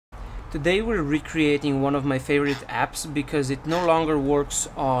Today we're recreating one of my favorite apps because it no longer works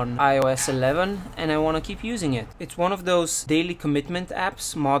on iOS 11 and I want to keep using it. It's one of those daily commitment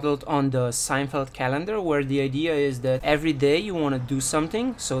apps modeled on the Seinfeld calendar, where the idea is that every day you want to do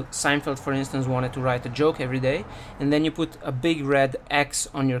something. So Seinfeld, for instance, wanted to write a joke every day, and then you put a big red X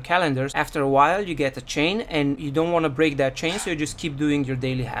on your calendars. After a while you get a chain and you don't want to break that chain, so you just keep doing your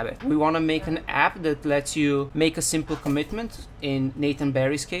daily habit. We want to make an app that lets you make a simple commitment. In Nathan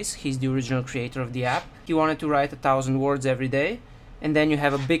Barry's case, he's the original creator of the app. He wanted to write 1,000 words every day, and then you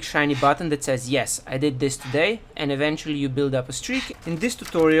have a big shiny button that says, yes, I did this today, and eventually you build up a streak. In this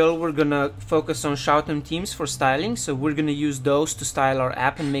tutorial, we're gonna focus on Shoutem Themes for styling, so we're gonna use those to style our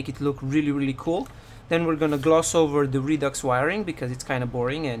app and make it look really cool. Then we're gonna gloss over the Redux wiring because it's kind of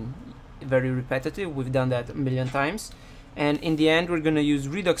boring and very repetitive. We've done that a million times. And in the end, we're gonna use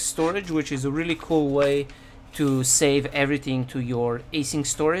redux-storage, which is a really cool way to save everything to your async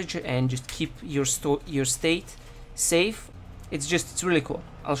storage and just keep your state safe. It's really cool.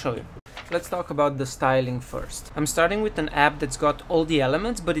 I'll show you. Let's talk about the styling first. I'm starting with an app that's got all the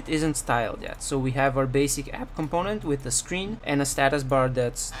elements, but it isn't styled yet. So we have our basic app component with a screen and a status bar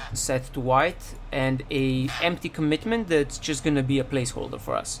that's set to white and a empty commitment that's just gonna be a placeholder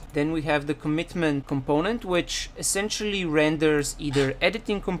for us. Then we have the commitment component, which essentially renders either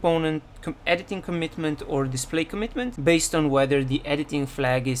editing component, editing commitment or display commitment based on whether the editing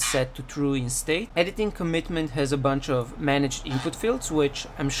flag is set to true in state. Editing commitment has a bunch of managed input fields, which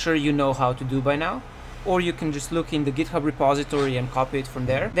I'm sure you know how to do by now, or you can just look in the GitHub repository and copy it from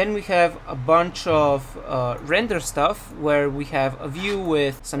there. Then we have a bunch of render stuff where we have a view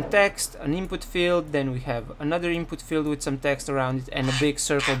with some text, an input field, then we have another input field with some text around it, and a big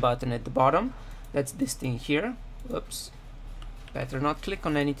circle button at the bottom. That's this thing here. Oops, better not click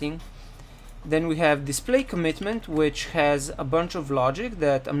on anything. Then we have display commitment, which has a bunch of logic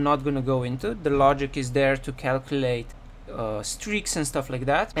that I'm not going to go into. The logic is there to calculate streaks and stuff like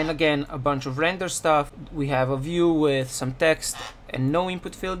that. And again, a bunch of render stuff. We have a view with some text and no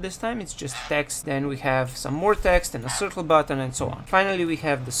input field this time, it's just text. Then we have some more text and a circle button and so on. Finally, we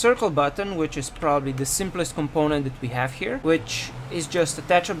have the circle button, which is probably the simplest component that we have here, which is just a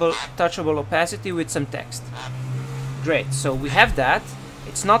touchable opacity with some text. Great, so we have that.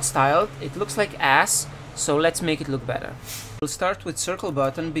 It's not styled, it looks like ass, so let's make it look better. We'll start with circle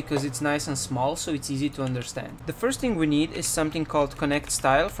button because it's nice and small, so it's easy to understand. The first thing we need is something called connect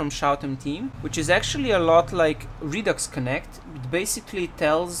style from Shoutem Theme, which is actually a lot like Redux Connect. It basically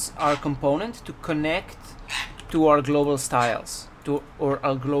tells our component to connect to our global styles, or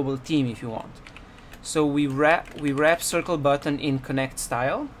our global theme if you want. So we wrap circle button in connect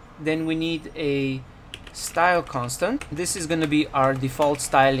style. Then we need a style constant. This is going to be our default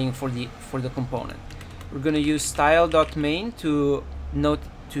styling for the component. We're going to use style.main to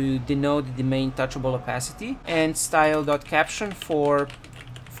denote the main touchable opacity, and style.caption for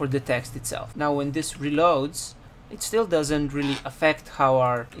the text itself. Now when this reloads, it still doesn't really affect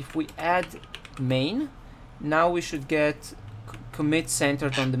how if we add main, now we should get commit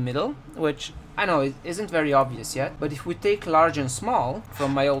centered on the middle, which I know it isn't very obvious yet, but if we take large and small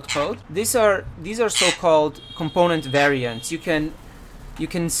from my old code, these are so-called component variants. You can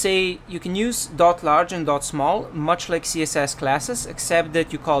use .large and .small much like CSS classes, except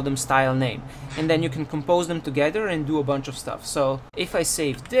that you call them style name, and then you can compose them together and do a bunch of stuff. So if I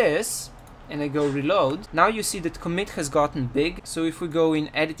save this and I go reload, now you see that commit has gotten big. So if we go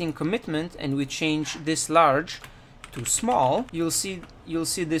in editing commitment and we change this large to small, you'll see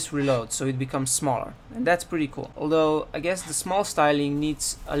this reload, so it becomes smaller, and that's pretty cool. Although I guess the small styling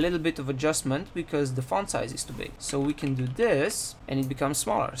needs a little bit of adjustment because the font size is too big. So we can do this and it becomes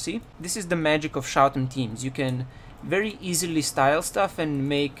smaller. See, this is the magic of Shoutem Themes. You can very easily style stuff and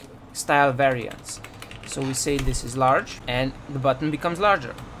make style variants. So we say this is large and the button becomes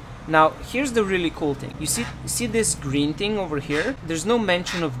larger. Now here's the really cool thing. You see this green thing over here? There's no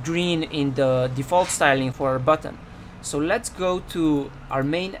mention of green in the default styling for our button. So let's go to our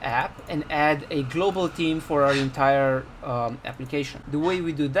main app and add a global theme for our entire application. The way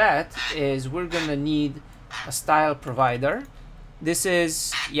we do that is we're gonna need a style provider. This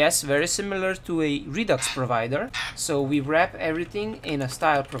is, yes, very similar to a Redux provider. So we wrap everything in a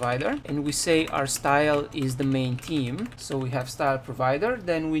style provider and we say our style is the main theme. So we have style provider,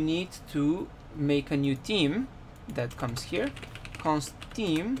 then we need to make a new theme that comes here, const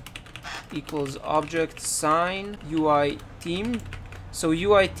theme equals object sign UI theme. So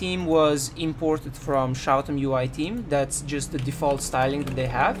UI theme was imported from Shoutem UI theme. That's just the default styling that they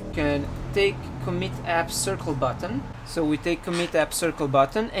have. You can take commit app circle button. So we take commit app circle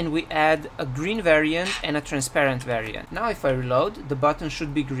button and we add a green variant and a transparent variant. Now if I reload, the button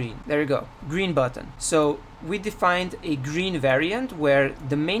should be green. There you go, green button. So we defined a green variant where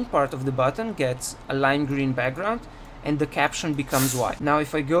the main part of the button gets a lime green background and the caption becomes white. Now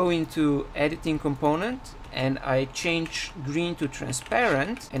if I go into editing component and I change green to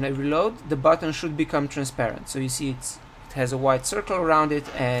transparent and I reload, the button should become transparent. So you see it has a white circle around it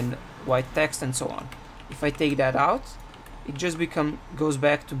and white text and so on. If I take that out, it just goes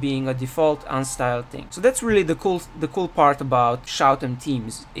back to being a default unstyled thing. So that's really the cool part about Shoutem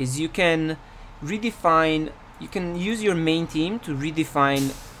Themes, is you can redefine, you can use your main theme to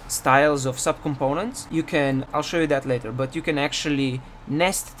redefine styles of subcomponents. You can, I'll show you that later, but you can actually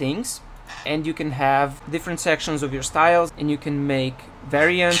nest things and you can have different sections of your styles and you can make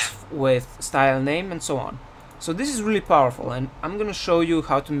variants with style name and so on. So this is really powerful, and I'm gonna show you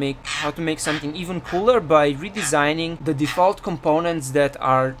how to make something even cooler by redesigning the default components that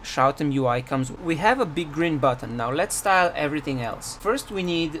our Shoutem UI comes with. We have a big green button. Now let's style everything else. First we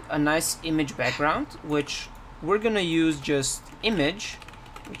need a nice image background, which we're gonna use just image,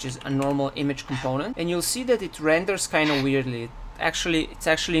 which is a normal image component, and you'll see that it renders kind of weirdly. It's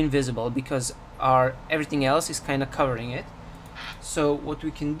actually invisible because everything else is kind of covering it. So what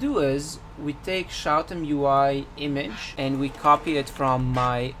we can do is we take Shoutem UI image and we copy it from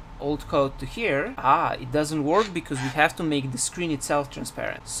my old code to here. It doesn't work because we have to make the screen itself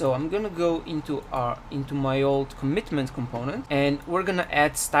transparent. So I'm gonna go into my old commitment component and we're gonna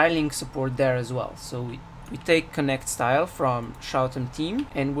add styling support there as well. So we take connect style from Shoutem theme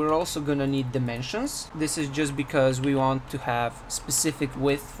and we're also gonna need dimensions. This is just because we want to have specific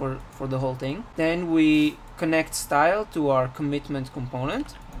width for the whole thing. Then we connect style to our commitment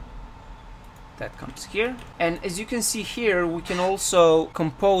component. That comes here. And as you can see here, we can also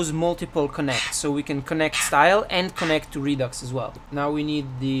compose multiple connects. So we can connect style and connect to Redux as well. Now we need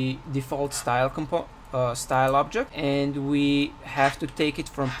the default style style object and we have to take it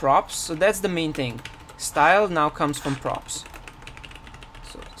from props. So that's the main thing. Style now comes from props.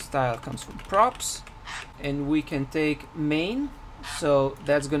 So style comes from props and we can take main. So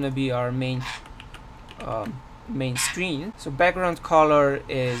that's gonna be our main screen. So background color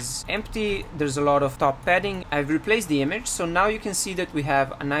is empty. There's a lot of top padding. I've replaced the image. So now you can see that we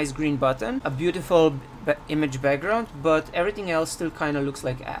have a nice green button, a beautiful image background, but everything else still kind of looks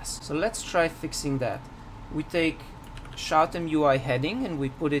like ass. So let's try fixing that. We take Shoutem UI heading and we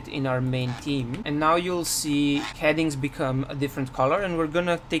put it in our main theme, and now you'll see headings become a different color, and we're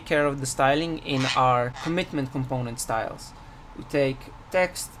gonna take care of the styling in our commitment component styles. We take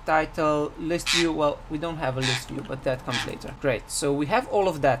text, title, list view. Well, we don't have a list view, but that comes later. Great, so we have all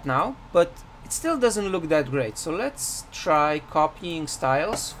of that now, but it still doesn't look that great. So let's try copying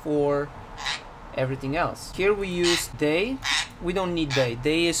styles for everything else. Here we use day. We don't need day.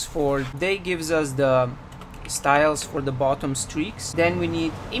 Day gives us the styles for the bottom streaks. Then we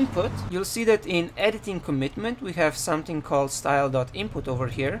need input. You'll see that in editing commitment we have something called style.input over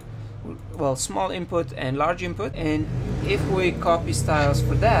here. Well, small input and large input, and if we copy styles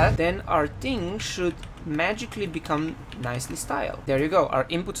for that, then our thing should magically become nicely styled. There you go. Our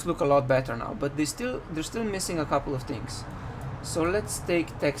inputs look a lot better now, but they're still missing a couple of things. So let's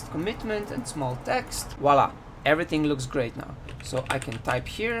take text commitment and small text. Voila, everything looks great now. So I can type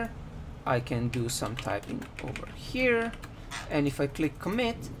here, I can do some typing over here, and if I click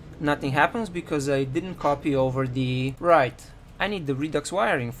commit, nothing happens because I didn't copy over the right. I need the Redux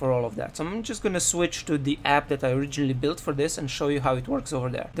wiring for all of that. So I'm just gonna switch to the app that I originally built for this and show you how it works over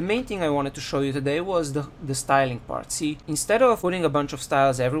there. The main thing I wanted to show you today was the styling part. See, instead of putting a bunch of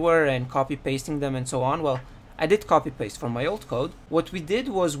styles everywhere and copy pasting them and so on, well, I did copy paste from my old code. What we did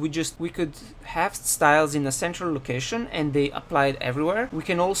was we could have styles in a central location and they applied everywhere. We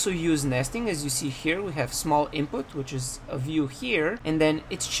can also use nesting. As you see here, we have small input, which is a view here, and then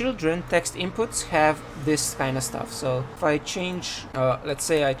its children, text inputs, have this kind of stuff. So if I change, let's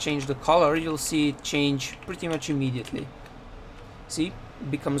say I change the color, you'll see it change pretty much immediately. See?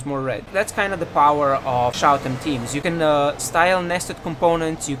 Becomes more red. That's kind of the power of Shoutem Themes. You can style nested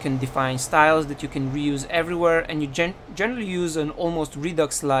components, you can define styles that you can reuse everywhere, and you generally use an almost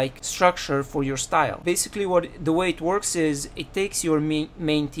Redux-like structure for your style. Basically the way it works is it takes your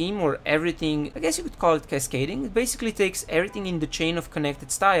main theme, or everything, I guess you could call it cascading. It basically takes everything in the chain of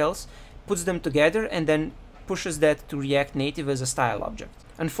connected styles, puts them together, and then pushes that to React Native as a style object.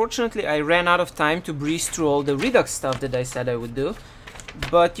 Unfortunately, I ran out of time to breeze through all the Redux stuff that I said I would do,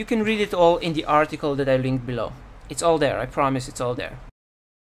 but you can read it all in the article that I linked below. It's all there, I promise it's all there.